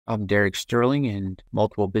I'm Darrick Stirling and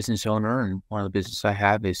multiple business owner, and one of the business I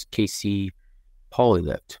have is KC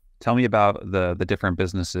Polylift. Tell me about the different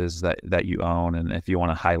businesses that you own, and if you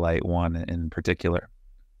want to highlight one in particular.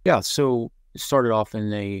 Yeah, so it started off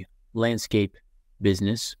in a landscape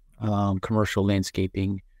business, commercial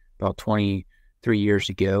landscaping, about 23 years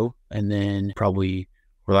ago, and then probably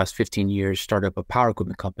for the last 15 years started up a power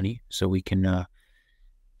equipment company so we can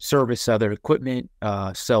service other equipment,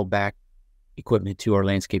 sell back equipment to our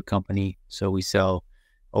landscape company. So we sell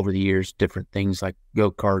over the years different things like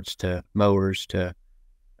go-karts to mowers to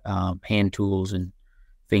hand tools and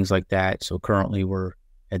things like that. So currently we're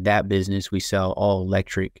at that business. We sell all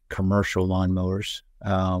electric commercial lawnmowers.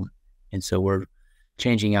 And so we're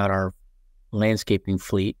changing out our landscaping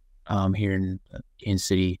fleet here in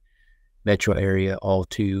city metro area all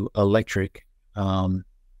to electric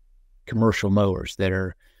commercial mowers that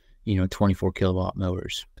are 24 kilowatt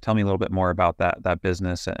mowers. Tell me a little bit more about that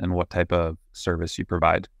business and what type of service you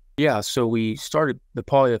provide. Yeah, so we started the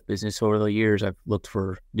polylift business over the years. I've looked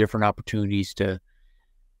for different opportunities to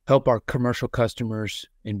help our commercial customers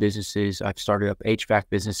and businesses. I've started up HVAC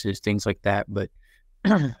businesses, things like that, but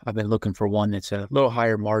I've been looking for one that's a little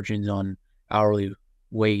higher margins on hourly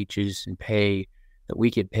wages and pay that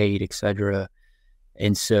we get paid, et cetera.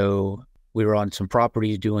 And so we were on some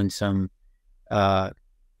properties doing some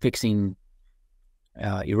fixing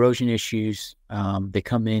erosion issues. They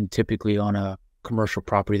come in typically on a commercial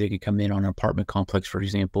property. They could come in on an apartment complex, for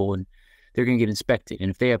example, and they're going to get inspected. And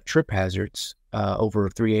if they have trip hazards over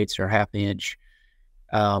 3/8 or ½ inch,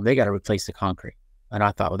 they got to replace the concrete. And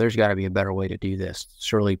I thought, well, there's got to be a better way to do this.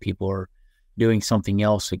 Surely people are doing something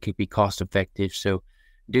else that could be cost effective. So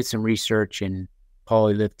did some research, and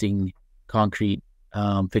polylifting concrete,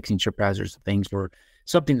 fixing trip hazards, things were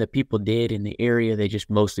something that people did in the area. They just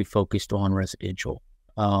mostly focused on residential.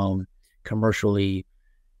 Commercially,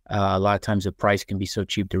 a lot of times the price can be so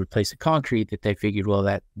cheap to replace the concrete that they figured, well,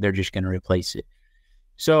 that they're just going to replace it.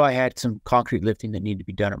 So I had some concrete lifting that needed to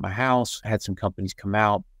be done at my house. I had some companies come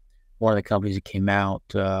out. One of the companies that came out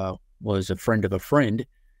was a friend of a friend,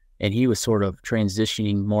 and he was sort of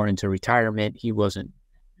transitioning more into retirement. He wasn't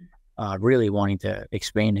really wanting to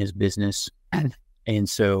expand his business. And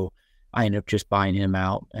so I ended up just buying him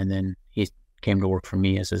out, and then he came to work for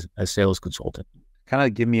me as a sales consultant. Kind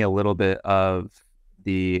of give me a little bit of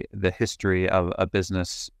the history of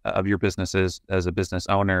your businesses as a business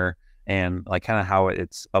owner, and like kind of how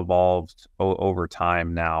it's evolved over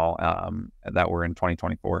time now that we're in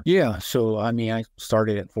 2024. Yeah. So, I mean, I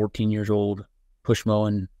started at 14 years old, push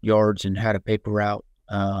mowing yards and had a paper route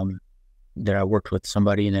that I worked with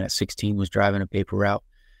somebody. And then at 16 was driving a paper route.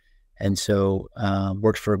 And so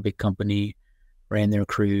worked for a big company, ran their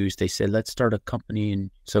crews. They said, let's start a company and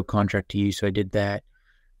subcontract to you. So I did that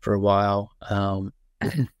for a while.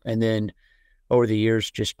 And then over the years,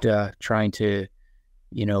 just trying to,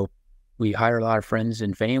 we hire a lot of friends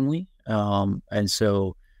and family. And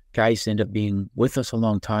so guys end up being with us a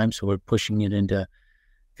long time. So we're pushing it into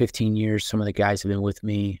 15 years. Some of the guys have been with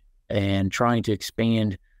me, and trying to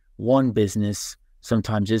expand one business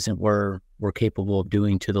sometimes isn't where we're capable of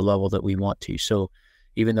doing to the level that we want to. So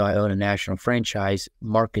even though I own a national franchise,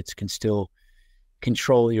 markets can still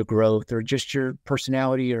control your growth, or just your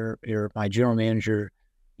personality, or my general manager,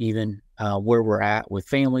 even where we're at with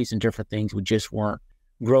families and different things. We just weren't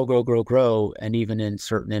grow. And even in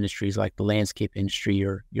certain industries like the landscape industry,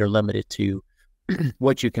 you're limited to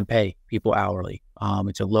what you can pay people hourly.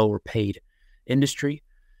 It's a lower paid industry.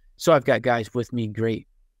 So I've got guys with me, great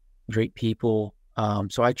people.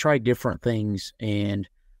 So I tried different things, and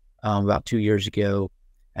about 2 years ago,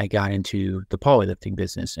 I got into the polylifting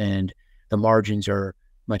business, and the margins are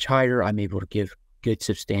much higher. I'm able to give good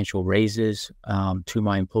substantial raises to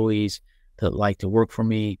my employees that like to work for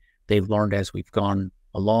me. They've learned as we've gone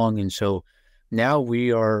along. And so now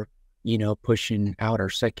we are, pushing out our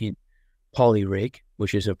second poly rig,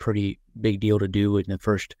 which is a pretty big deal to do in the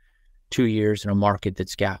first 2 years in a market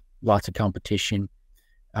that's got lots of competition.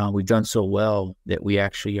 We've done so well that we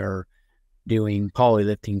actually are doing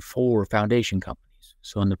polylifting for foundation companies.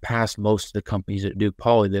 So in the past, most of the companies that do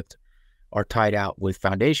polylift are tied out with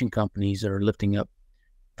foundation companies that are lifting up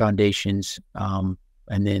foundations. And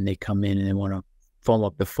then they come in and they want to foam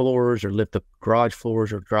up the floors or lift up garage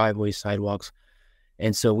floors or driveways, sidewalks.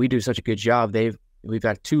 And so we do such a good job. We've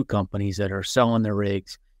got 2 companies that are selling their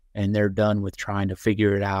rigs, and they're done with trying to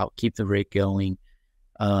figure it out, keep the rig going,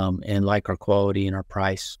 and like our quality and our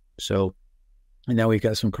price. So, and now we've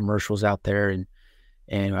got some commercials out there,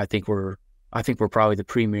 and I think we're probably the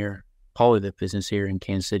premier polylift business here in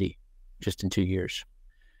Kansas City, just in 2 years.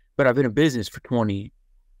 But I've been in business for 20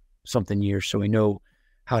 something years, so we know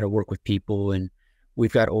how to work with people. And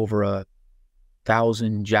we've got over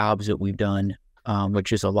 1,000 jobs that we've done,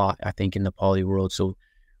 which is a lot, I think, in the poly world. So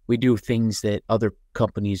we do things that other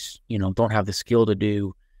companies, don't have the skill to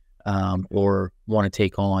do, or want to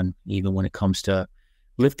take on, even when it comes to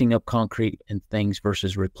lifting up concrete and things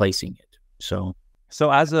versus replacing it. So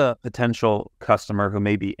as a potential customer who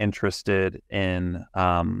may be interested in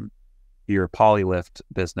your polylift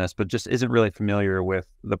business, but just isn't really familiar with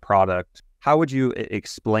the product, how would you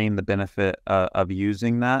explain the benefit of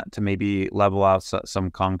using that to maybe level out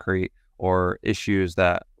some concrete or issues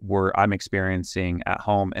that I'm experiencing at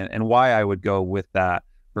home, and why I would go with that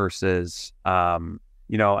versus,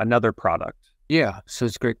 another product? Yeah, so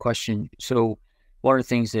it's a great question. So one of the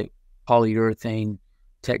things that polyurethane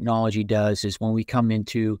technology does is when we come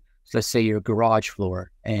into, let's say, your garage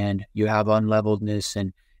floor and you have unleveledness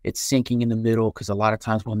and it's sinking in the middle, because a lot of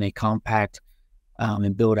times when they compact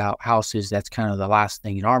and build out houses, that's kind of the last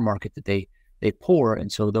thing in our market that they pour.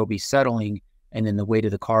 And so they'll be settling, and then the weight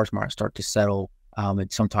of the cars might start to settle.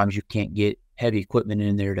 And sometimes you can't get heavy equipment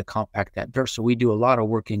in there to compact that dirt. So we do a lot of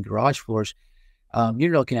work in garage floors.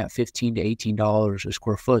 You're looking at $15 to $18 a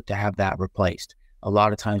square foot to have that replaced. A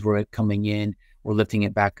lot of times we're coming in, we're lifting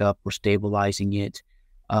it back up, we're stabilizing it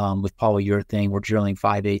with polyurethane. We're drilling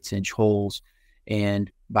 5/8-inch holes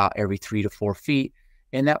and about every 3 to 4 feet.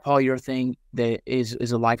 And that polyurethane that is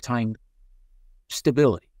a lifetime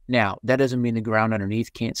stability. Now, that doesn't mean the ground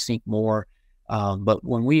underneath can't sink more. But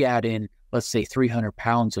when we add in, let's say, 300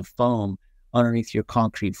 pounds of foam underneath your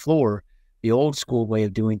concrete floor, the old school way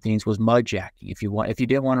of doing things was mud jacking. If you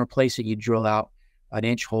didn't want to replace it, you drill out an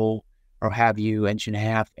inch hole, or have you inch and a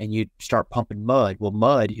half, and you start pumping mud. Well,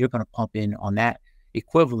 mud, you're going to pump in on that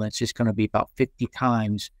equivalent. It's just going to be about 50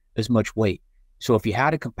 times as much weight. So if you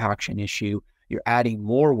had a compaction issue, you're adding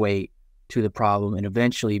more weight to the problem, and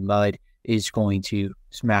eventually mud is going to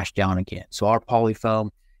smash down again. So our polyfoam,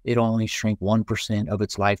 it only shrink 1% of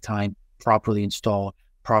its lifetime. Properly installed,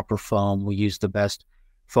 proper foam. We use the best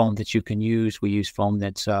foam that you can use. We use foam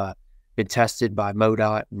that's been tested by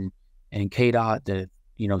MoDOT and KDOT, the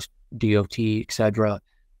DOT, etc.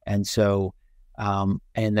 And so, and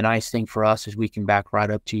the nice thing for us is we can back right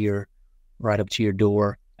up to your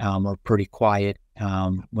door. We're pretty quiet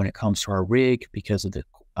when it comes to our rig, because of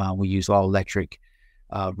we use all electric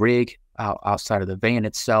rig outside of the van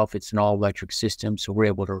itself. It's an all electric system, so we're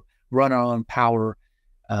able to run our own power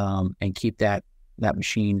and keep that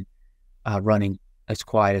machine running as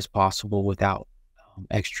quiet as possible without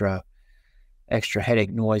extra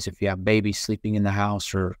headache noise if you have babies sleeping in the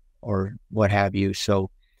house or what have you. So,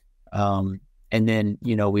 and then,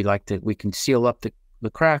 we can seal up the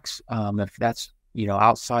cracks. If that's,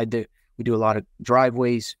 outside we do a lot of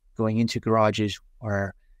driveways going into garages,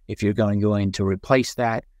 or if you're going to replace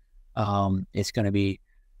that, it's going to be,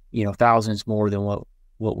 thousands more than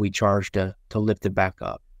what we charge to lift it back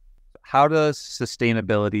up. How does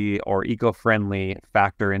sustainability or eco-friendly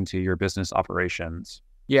factor into your business operations?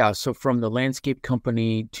 Yeah, so from the landscape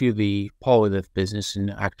company to the polylift business,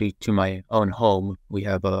 and actually to my own home, we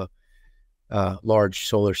have a large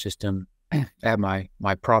solar system at my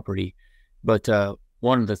property. But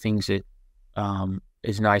one of the things that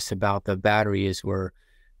is nice about the battery is where,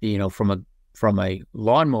 from a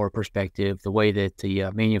lawnmower perspective, the way that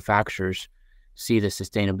the manufacturers see the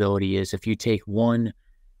sustainability is, if you take one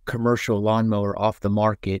commercial lawnmower off the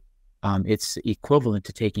market, it's equivalent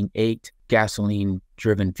to taking 8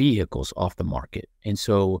 gasoline-driven vehicles off the market. And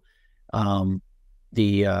so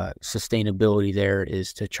the sustainability there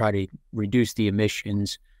is to try to reduce the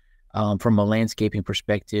emissions. From a landscaping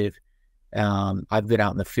perspective, I've been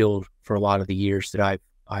out in the field for a lot of the years that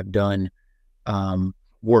I've done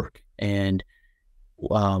work, and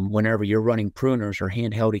whenever you're running pruners or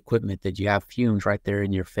handheld equipment that you have fumes right there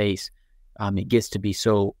in your face, it gets to be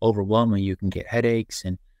so overwhelming. You can get headaches,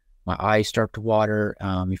 and my eyes start to water.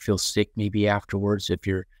 You feel sick maybe afterwards if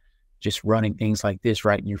you're just running things like this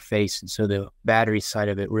right in your face. And so the battery side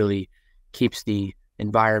of it really keeps the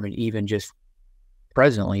environment, even just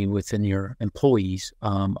presently within your employees,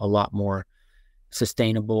 a lot more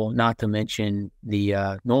sustainable. Not to mention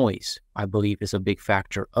the noise, I believe, is a big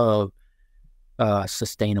factor of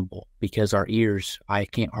sustainable, because our ears, I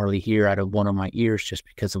can't hardly hear out of one of my ears just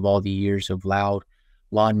because of all the years of loud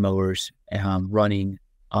lawnmowers running.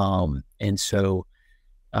 And so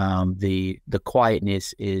the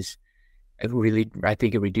quietness is really, I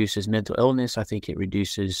think it reduces mental illness. I think it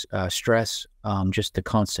reduces stress, just the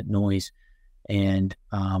constant noise. And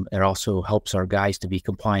it also helps our guys to be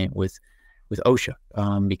compliant with OSHA,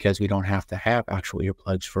 because we don't have to have actual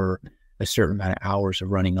earplugs for a certain amount of hours of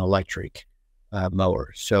running electric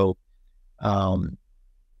mower. So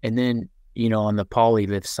And then, on the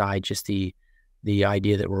polylift side, just the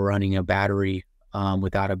idea that we're running a battery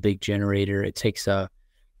without a big generator. It takes I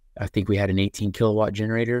think we had an 18 kilowatt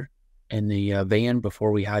generator in the van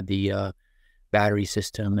before we had the battery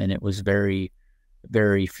system, and it was very,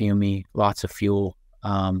 very fumy, lots of fuel,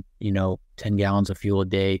 10 gallons of fuel a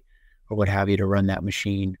day or what have you to run that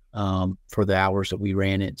machine for the hours that we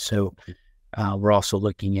ran it. So we're also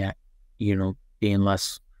looking at, being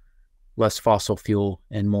less fossil fuel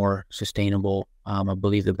and more sustainable. I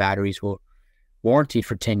believe the batteries will warranty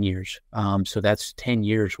for 10 years. So that's 10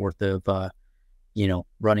 years worth of,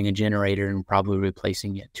 running a generator and probably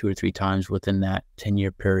replacing it 2 or 3 times within that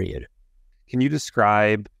 10-year period. Can you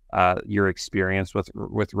describe your experience with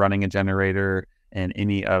running a generator and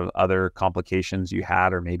any of other complications you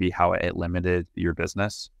had, or maybe how it limited your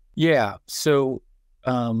business? Yeah. So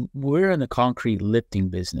we're in the concrete lifting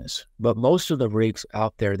business, but most of the rigs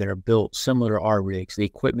out there that are built similar to our rigs, the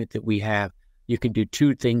equipment that we have, you can do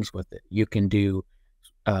 2 things with it. You can do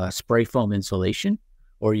spray foam insulation,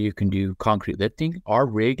 or you can do concrete lifting. Our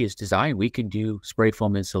rig is designed, we can do spray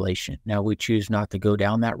foam insulation. Now, we choose not to go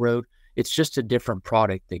down that road. It's just a different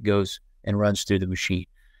product that goes and runs through the machine.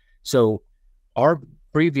 So our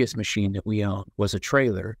previous machine that we owned was a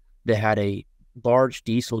trailer that had a large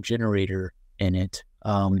diesel generator in it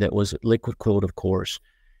that was liquid cooled, of course.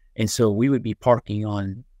 And so we would be parking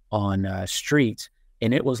on streets,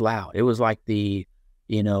 and it was loud. It was like the,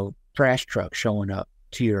 trash truck showing up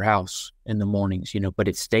to your house in the mornings, but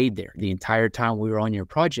it stayed there the entire time we were on your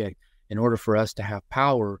project. In order for us to have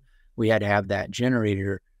power, we had to have that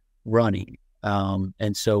generator running.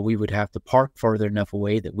 And so we would have to park further enough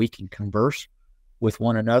away that we can converse with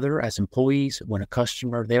one another as employees. When a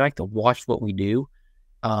customer, they like to watch what we do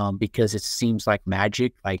because it seems like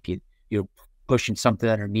magic, like you're pushing something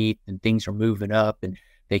underneath and things are moving up and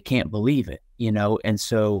they can't believe it, and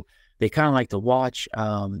so they kind of like to watch.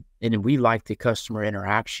 And then we like the customer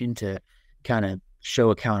interaction to kind of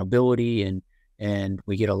show accountability, and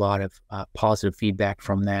we get a lot of positive feedback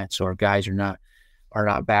from that. So our guys are not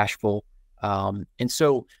bashful. And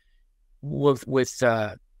so with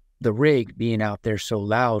the rig being out there so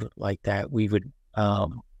loud like that, we would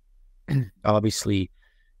obviously,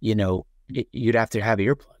 you'd have to have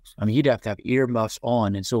earplugs. I mean, you'd have to have earmuffs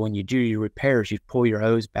on. And so when you do your repairs, you pull your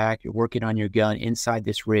hose back, you're working on your gun inside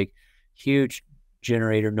this rig, huge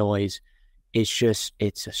generator noise. It's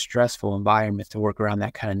a stressful environment to work around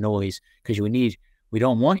that kind of noise, because we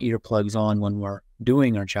don't want earplugs on when we're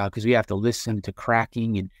doing our job, because we have to listen to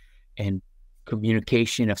cracking and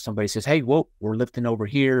communication. If somebody says, hey, whoa, we're lifting over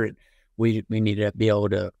here, and we need to be able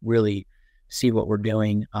to really see what we're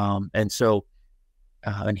doing, and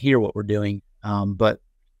hear what we're doing. But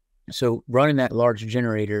so running that large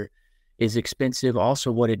generator is expensive.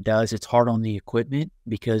 Also, what it does, it's hard on the equipment,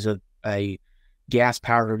 because of a gas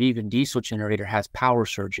powered or even diesel generator has power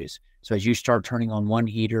surges. So as you start turning on one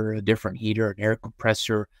heater, a different heater, an air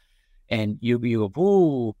compressor, and you go,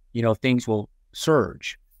 ooh, things will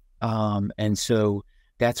surge. And so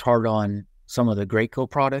that's hard on some of the Graco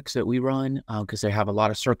products that we run, because they have a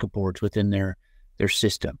lot of circuit boards within their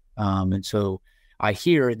system. And so I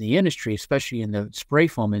hear in the industry, especially in the spray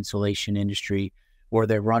foam insulation industry, where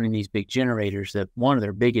they're running these big generators, that one of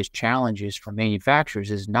their biggest challenges for manufacturers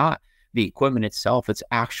is not the equipment itself, it's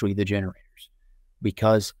actually the generators,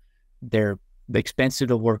 because they're expensive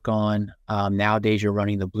to work on. Nowadays, you're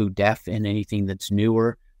running the blue def in anything that's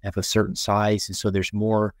newer, of a certain size, and so there's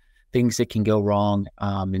more things that can go wrong.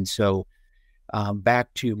 And so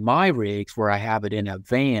back to my rigs, where I have it in a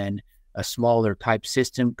van, a smaller type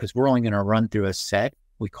system, because we're only going to run through a set.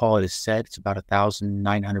 We call it a set. It's about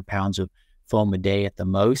 1,900 pounds of foam a day at the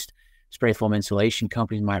most. Spray foam insulation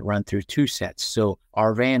companies might run through 2 sets. So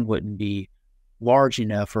our van wouldn't be large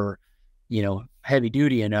enough or, heavy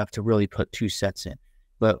duty enough to really put 2 sets in.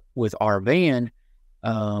 But with our van,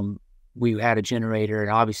 we had a generator,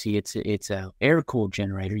 and obviously it's a air cooled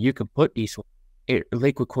generator. You can put diesel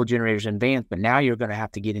liquid cooled generators in vans, but now you're going to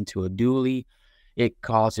have to get into a dually. It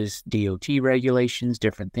causes DOT regulations,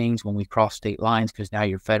 different things when we cross state lines, because now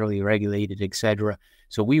you're federally regulated, etc.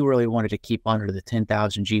 So we really wanted to keep under the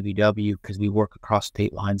 10,000 GVW, because we work across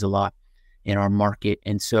state lines a lot in our market.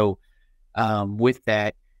 And so with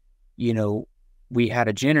that, we had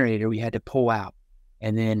a generator we had to pull out,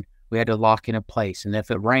 and then we had to lock in a place. And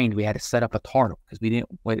if it rained, we had to set up a tarp, because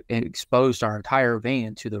it exposed our entire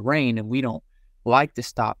van to the rain, and we don't like to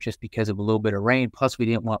stop just because of a little bit of rain. Plus, we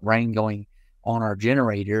didn't want rain going on our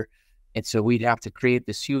generator. And so we'd have to create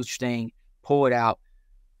this huge thing, pull it out,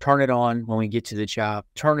 turn it on when we get to the job,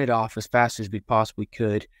 turn it off as fast as we possibly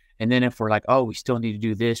could. And then if we're like, oh, we still need to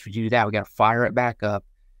do this, we do that, we got to fire it back up,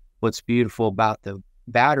 what's beautiful about the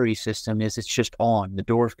battery system is it's just on. The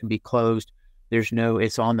doors can be closed.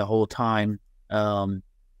 It's on the whole time.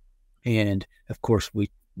 And of course we,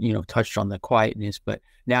 touched on the quietness, but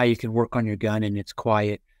now you can work on your gun and it's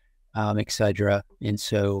quiet, etc. And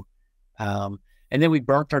so, and then we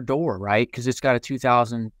burnt our door, right? Because it's got a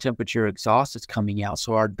 2000 temperature exhaust that's coming out.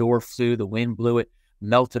 So our door flew, the wind blew it,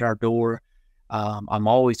 melted our door. I'm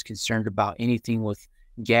always concerned about anything with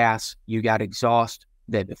gas. You got exhaust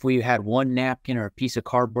that if we had one napkin or a piece of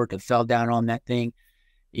cardboard that fell down on that thing,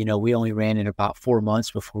 we only ran it about 4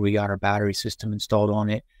 months before we got our battery system installed on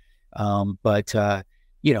it. But a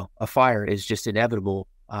fire is just inevitable.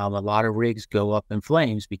 A lot of rigs go up in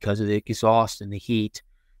flames because of the exhaust and the heat,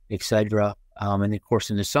 etc. And of course,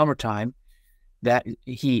 in the summertime, that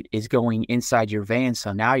heat is going inside your van.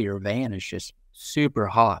 So now your van is just super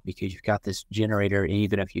hot because you've got this generator, and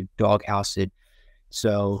even if you doghouse it.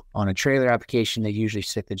 So on a trailer application, they usually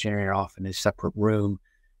set the generator off in a separate room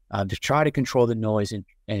to try to control the noise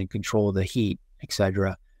and control the heat,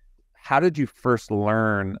 etc. How did you first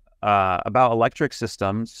learn about electric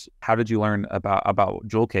systems? How did you learn about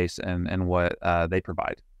Joule Case and what they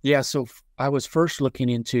provide? Yeah, so I was first looking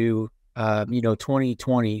into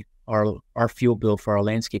 2020, our fuel bill for our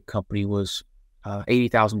landscape company was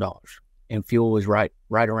 $80,000, and fuel was right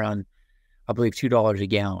around, I believe, $2 a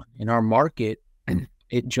gallon. In our market,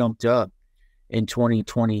 it jumped up. In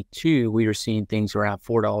 2022, we were seeing things around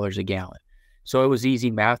 $4 a gallon. So it was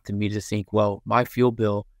easy math to me to think, well, my fuel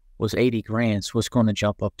bill was 80 grand, so it's going to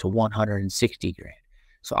jump up to 160 grand.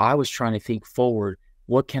 So I was trying to think forward,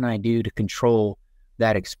 what can I do to control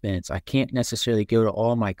that expense? I can't necessarily go to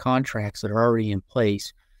all my contracts that are already in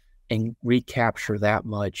place and recapture that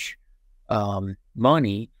much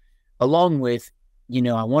money, along with,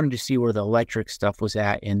 I wanted to see where the electric stuff was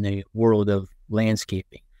at in the world of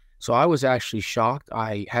landscaping. So I was actually shocked.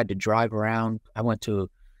 I had to drive around. I went to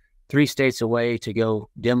 3 states away to go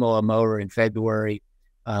demo a mower in February.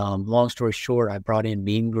 Long story short, I brought in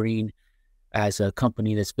Mean Green as a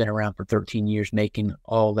company that's been around for 13 years making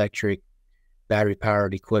all electric battery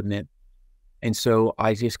powered equipment. And so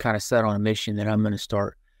I just kind of set on a mission that I'm going to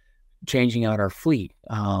start changing out our fleet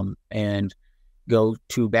and go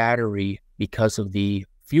to battery because of the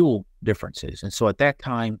fuel differences. And so at that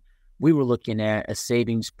time, we were looking at a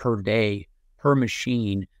savings per day per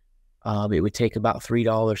machine. It would take about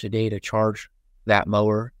 $3 a day to charge that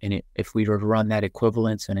mower. And if we were to run that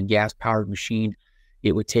equivalence in a gas-powered machine,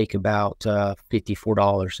 it would take about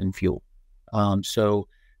 $54 in fuel. So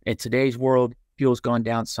in today's world, fuel's gone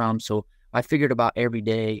down some. So I figured about every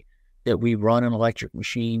day that we run an electric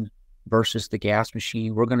machine versus the gas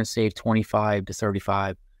machine, we're going to save $25 to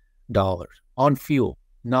 $35 on fuel,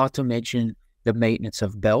 not to mention the maintenance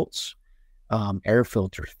of belts, air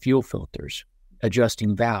filters, fuel filters,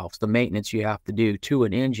 adjusting valves, the maintenance you have to do to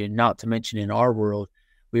an engine, not to mention in our world,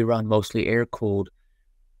 we run mostly air-cooled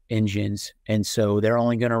engines, and so they're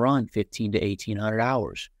only going to run 15 to 1,800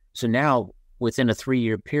 hours. So now, within a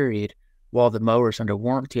 3-year period, while the mower's under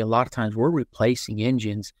warranty, a lot of times we're replacing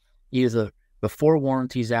engines either before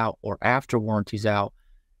warranty's out or after warranty's out,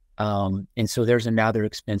 and so there's another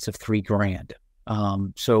expense of $3,000.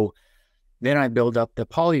 So then I build up the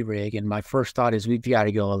poly rig, and my first thought is we've got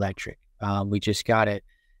to go electric. We just got to,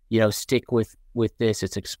 stick with this.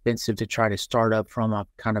 It's expensive to try to start up from. I've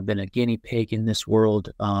kind of been a guinea pig in this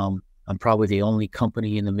world. I'm probably the only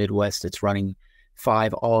company in the Midwest that's running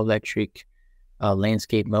 5 all-electric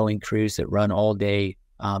landscape mowing crews that run all day.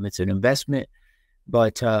 It's an investment,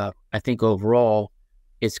 but I think overall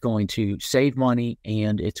it's going to save money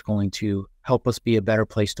and it's going to help us be a better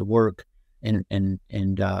place to work. And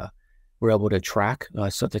we're able to track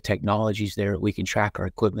some of the technologies there. We can track our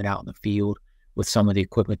equipment out in the field with some of the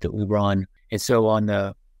equipment that we run. And so on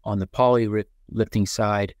the polylifting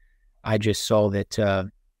side, I just saw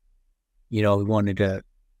that, we wanted to,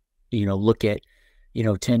 look at,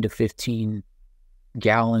 10 to 15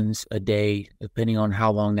 gallons a day, depending on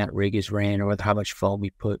how long that rig is ran or how much foam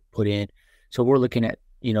we put in. So we're looking at,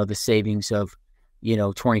 the savings of,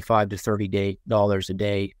 $25 to $30 a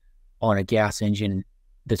day on a gas engine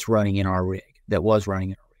that's running in our rig, that was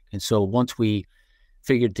running in our rig. And so once we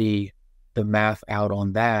figured the math out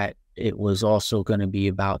on that, it was also going to be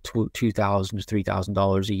about $2,000 to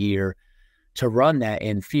 $3,000 a year to run that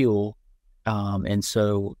in fuel. And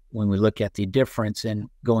so when we look at the difference in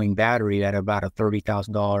going battery at about a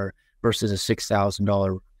 $30,000 versus a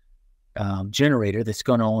 $6,000 generator that's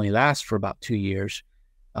going to only last for about 2 years,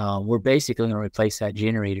 we're basically going to replace that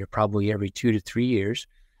generator probably every 2 to 3 years.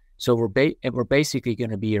 So we're basically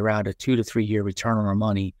going to be around a 2 to 3 year return on our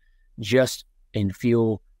money just in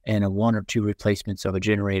fuel and a 1 or 2 replacements of a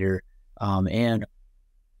generator. And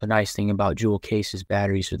the nice thing about Joule Case's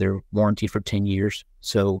batteries are they're warranted for 10 years.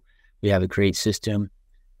 So we have a great system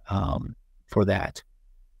for that.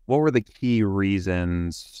 What were the key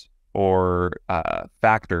reasons or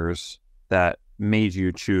factors that made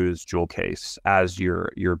you choose Joule Case as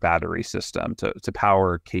your battery system to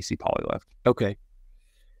power KC Polylift? Okay.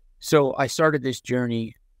 So I started this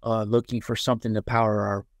journey looking for something to power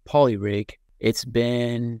our poly rig. It's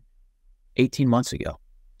been 18 months ago.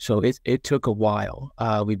 So it took a while.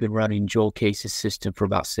 We've been running Joule Case's system for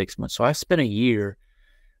about 6 months. So I spent a year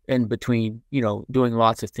in between, doing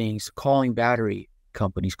lots of things, calling battery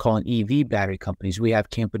companies, calling EV battery companies. We have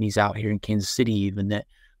companies out here in Kansas City even that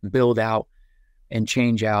build out and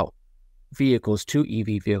change out vehicles to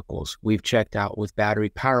EV vehicles. We've checked out with battery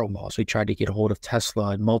power walls. We tried to get a hold of Tesla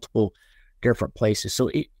and multiple different places. So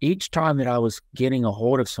each time that I was getting a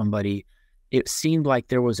hold of somebody, it seemed like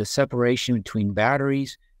there was a separation between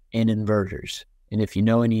batteries and inverters. And if you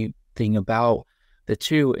know anything about the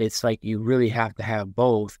two, it's like you really have to have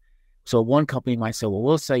both. So one company might say, well,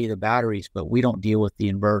 we'll sell you the batteries, but we don't deal with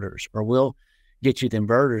the inverters. Or we'll get you the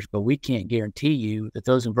inverters, but we can't guarantee you that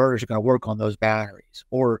those inverters are going to work on those batteries.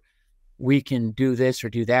 Or we can do this or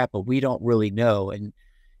do that, but we don't really know. And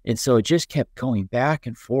so it just kept going back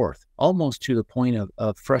and forth, almost to the point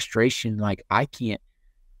of frustration. Like I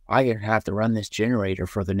have to run this generator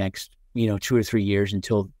for the next, 2 or 3 years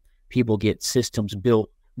until people get systems built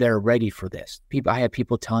that are ready for this. I had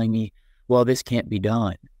people telling me, well, this can't be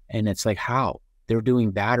done. And it's like, how? They're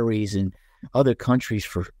doing batteries in other countries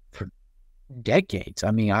for decades.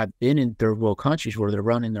 I mean, I've been in third world countries where they're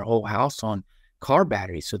running their whole house on car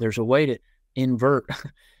batteries. So there's a way to invert,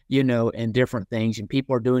 and different things. And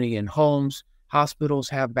people are doing it in homes. Hospitals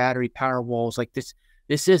have battery power walls like this.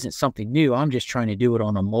 This isn't something new. I'm just trying to do it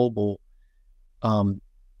on a mobile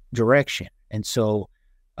direction. And so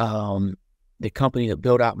the company that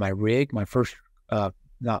built out my rig, my first,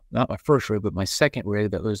 not my first rig, but my second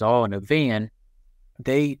rig that was all in a van,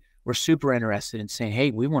 they were super interested in saying,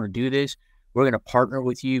 hey, we want to do this. We're going to partner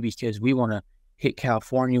with you because we want to hit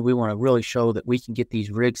California. We want to really show that we can get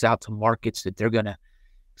these rigs out to markets that they're going to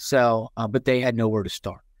sell, but they had nowhere to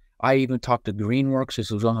start. I even talked to Greenworks.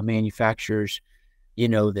 This was one of the manufacturers,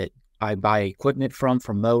 that I buy equipment from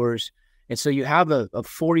mowers. And so you have a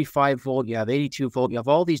 45 volt, you have 82 volt, you have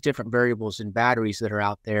all these different variables and batteries that are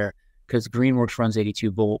out there because Greenworks runs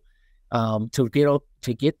 82 volt.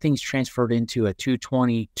 To get things transferred into a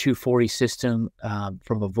 220, 240 system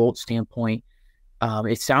from a volt standpoint,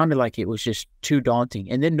 it sounded like it was just too daunting.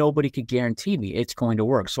 And then nobody could guarantee me it's going to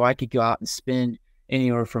work. So I could go out and spend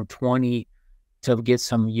anywhere from 20 to get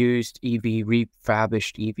some used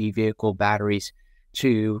refurbished EV vehicle batteries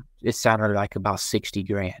to, it sounded like about 60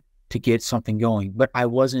 grand to get something going. But I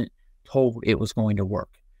wasn't told it was going to work.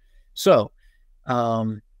 So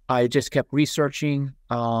I just kept researching.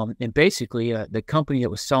 And basically the company that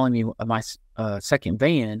was selling me my second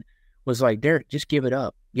van was like, Darrick, just give it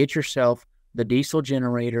up. Get yourself the diesel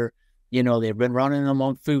generator. They've been running them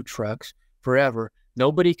on food trucks forever.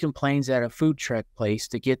 Nobody complains at a food truck place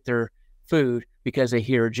to get their food because they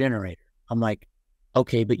hear a generator. I'm like,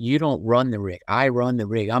 okay, but you don't run the rig. I run the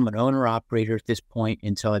rig. I'm an owner operator at this point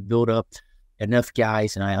until I build up enough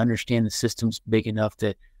guys and I understand the system's big enough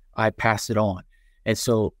that I pass it on. And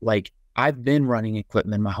so I've been running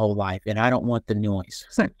equipment my whole life and I don't want the noise.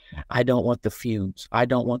 I don't want the fumes. I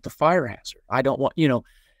don't want the fire hazard. I don't want,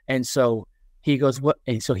 and so he goes, what?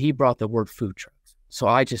 And so he brought the word food trucks. So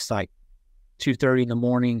I just 2:30 in the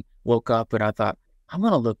morning, woke up and I thought, I'm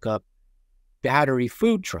going to look up battery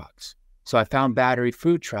food trucks. So I found battery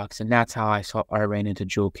food trucks and that's how I ran into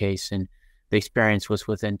Joule Case. And the experience was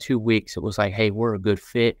within 2 weeks. It was like, hey, we're a good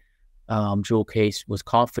fit. Joule Case was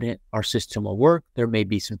confident our system will work. There may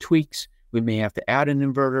be some tweaks. We may have to add an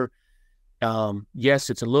inverter.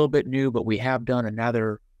 Yes, it's a little bit new, but we have done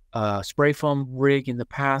another spray foam rig in the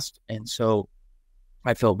past. And so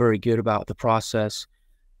I felt very good about the process.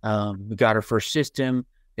 We got our first system.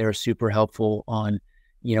 They were super helpful on,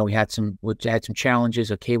 we had some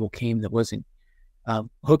challenges. A cable came that wasn't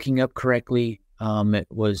hooking up correctly. It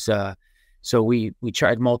was, so we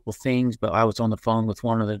tried multiple things, but I was on the phone with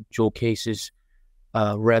one of the Joule Case's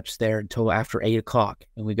reps there until after 8 o'clock.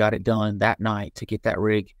 And we got it done that night to get that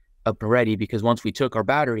rig up and ready, because once we took our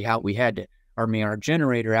battery out, our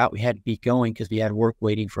generator out, we had to be going because we had work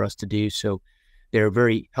waiting for us to do. So they're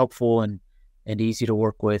very helpful and easy to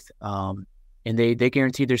work with. And they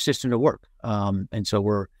guaranteed their system to work. And so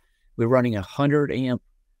we're running 100 amp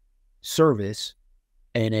service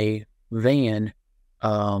in a van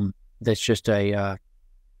that's just a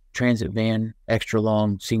transit van, extra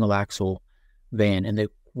long single axle van, and the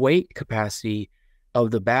weight capacity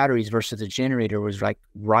of the batteries versus the generator was like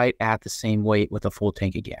right at the same weight with a full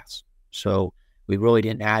tank of gas. So we really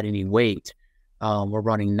didn't add any weight. We're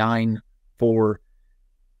running 9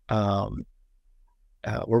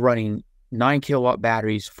 kilowatt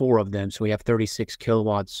batteries, 4 of them. So we have 36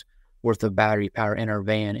 kilowatts worth of battery power in our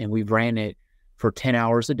van, and we've ran it for 10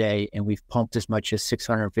 hours a day, and we've pumped as much as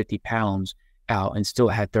 650 pounds out and still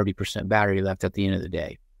had 30% battery left at the end of the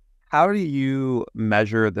day. How do you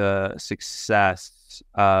measure the success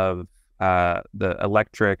of the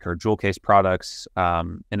electric or Joule Case products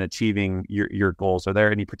in achieving your goals? Are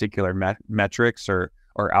there any particular metrics or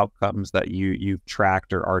outcomes that you've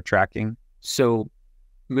tracked or are tracking? So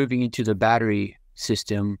moving into the battery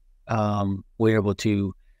system, we're able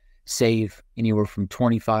to save anywhere from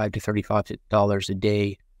 $25 to $35 a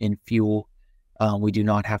day in fuel. We do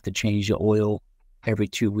not have to change the oil every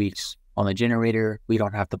 2 weeks on the generator. We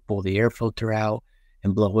don't have to pull the air filter out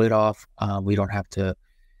and blow it off. We don't have to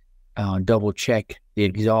double check the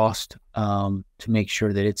exhaust to make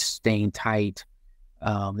sure that it's staying tight.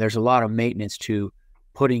 There's a lot of maintenance to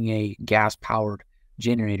putting a gas powered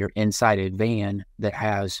generator inside a van that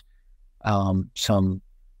has some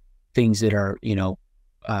things that are,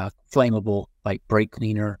 flammable, like brake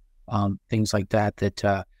cleaner, things like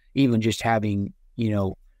that, even just having,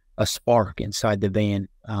 a spark inside the van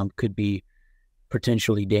could be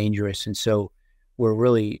potentially dangerous. And so we're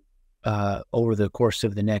really, over the course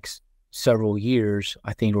of the next several years,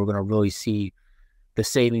 I think we're going to really see the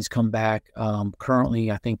savings come back.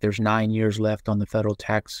 Currently, I think there's 9 years left on the federal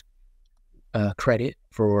tax credit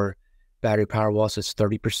for battery power walls. It's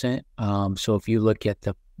 30%. So if you look at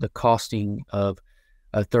the costing of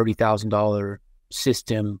a $30,000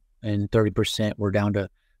 system and 30%, we're down to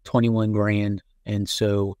 21 grand. And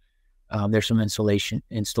so there's some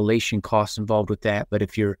installation costs involved with that. But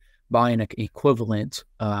if you're buying an equivalent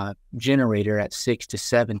generator at 6,000 to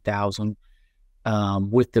 7,000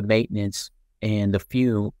 with the maintenance and the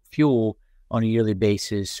fuel on a yearly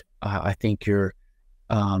basis, I think you're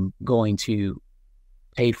going to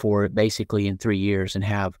pay for it basically in 3 years and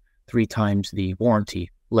have 3 times the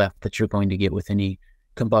warranty left that you're going to get with any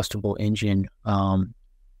combustible engine.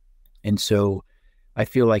 And so I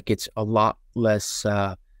feel like it's a lot less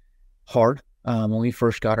hard. When we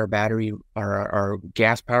first got our battery, our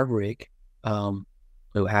gas powered rig,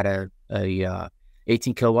 it had a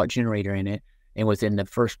 18 kilowatt generator in it. And within the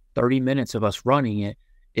first 30 minutes of us running it,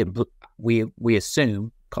 we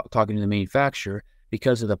assume, talking to the manufacturer,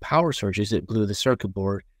 because of the power surges, it blew the circuit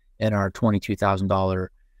board in our $22,000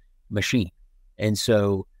 machine. And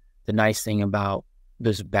so the nice thing about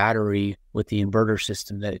this battery with the inverter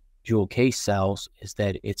system that Joule Case sells is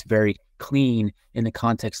that it's very clean in the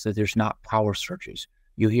context that there's not power surges.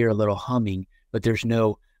 You hear a little humming, but there's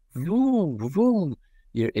no vroom, vroom.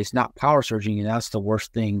 It's not power surging, and that's the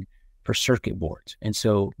worst thing for circuit boards. And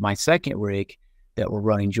so my second rig that we're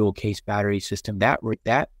running Joule Case battery system,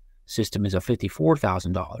 that system is a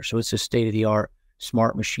 $54,000. So it's a state-of-the-art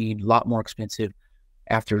smart machine, a lot more expensive.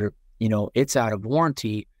 After, it's out of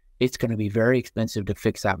warranty, it's going to be very expensive to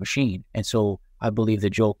fix that machine. And so I believe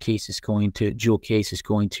that Joule Case is going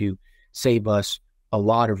to save us a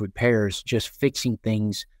lot of repairs, just fixing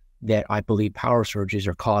things that I believe power surges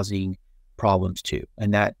are causing problems to.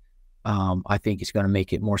 And that I think is going to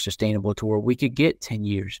make it more sustainable to where we could get 10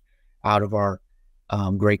 years out of our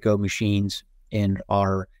Graco machines and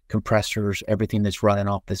our compressors, everything that's running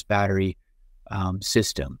off this battery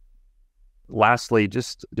system. Lastly,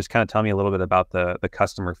 just kind of tell me a little bit about the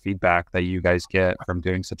customer feedback that you guys get from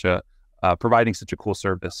doing providing such a cool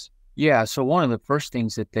service. Yeah, so one of the first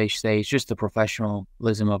things that they say is just the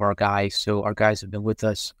professionalism of our guys. So our guys have been with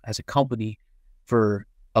us as a company for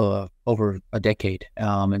over a decade.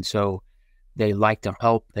 And so they like to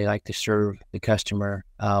help, they like to serve the customer.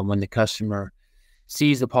 When the customer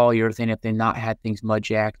sees the polyurethane, if they've not had things mud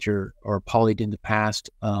jacked or polyed in the past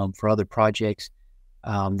for other projects,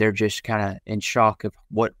 they're just kind of in shock of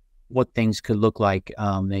what things could look like.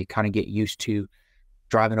 They kind of get used to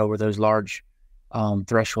driving over those large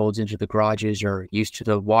thresholds into the garages, or used to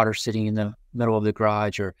the water sitting in the middle of the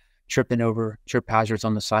garage, or tripping over trip hazards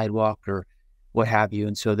on the sidewalk or what have you.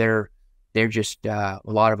 And so they're just, a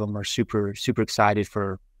lot of them are super, super excited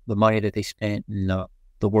for the money that they spent and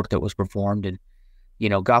the work that was performed, and,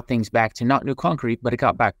 got things back to not new concrete, but it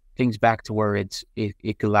got things back to where it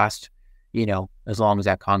could last, as long as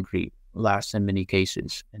that concrete lasts in many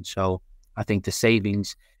cases. And so I think the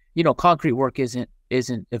savings, concrete work isn't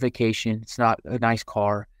a vacation. It's not a nice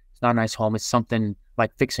car. It's not a nice home. It's something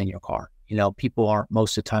like fixing your car. People aren't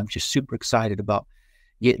most of the time just super excited about,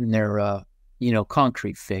 getting their,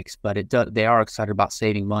 concrete fixed, but they are excited about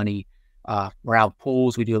saving money. Around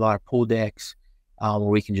pools, we do a lot of pool decks, where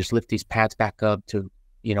we can just lift these pads back up to,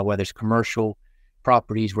 whether it's commercial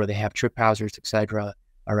properties where they have trip hazards, etc.,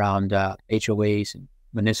 around HOAs and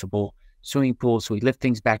municipal swimming pools. So we lift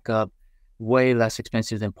things back up, way less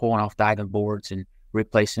expensive than pulling off diving boards and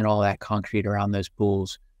replacing all that concrete around those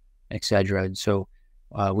pools, etc. And so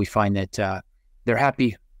we find that they're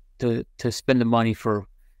happy to spend the money for,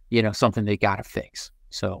 something they got to fix.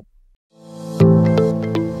 So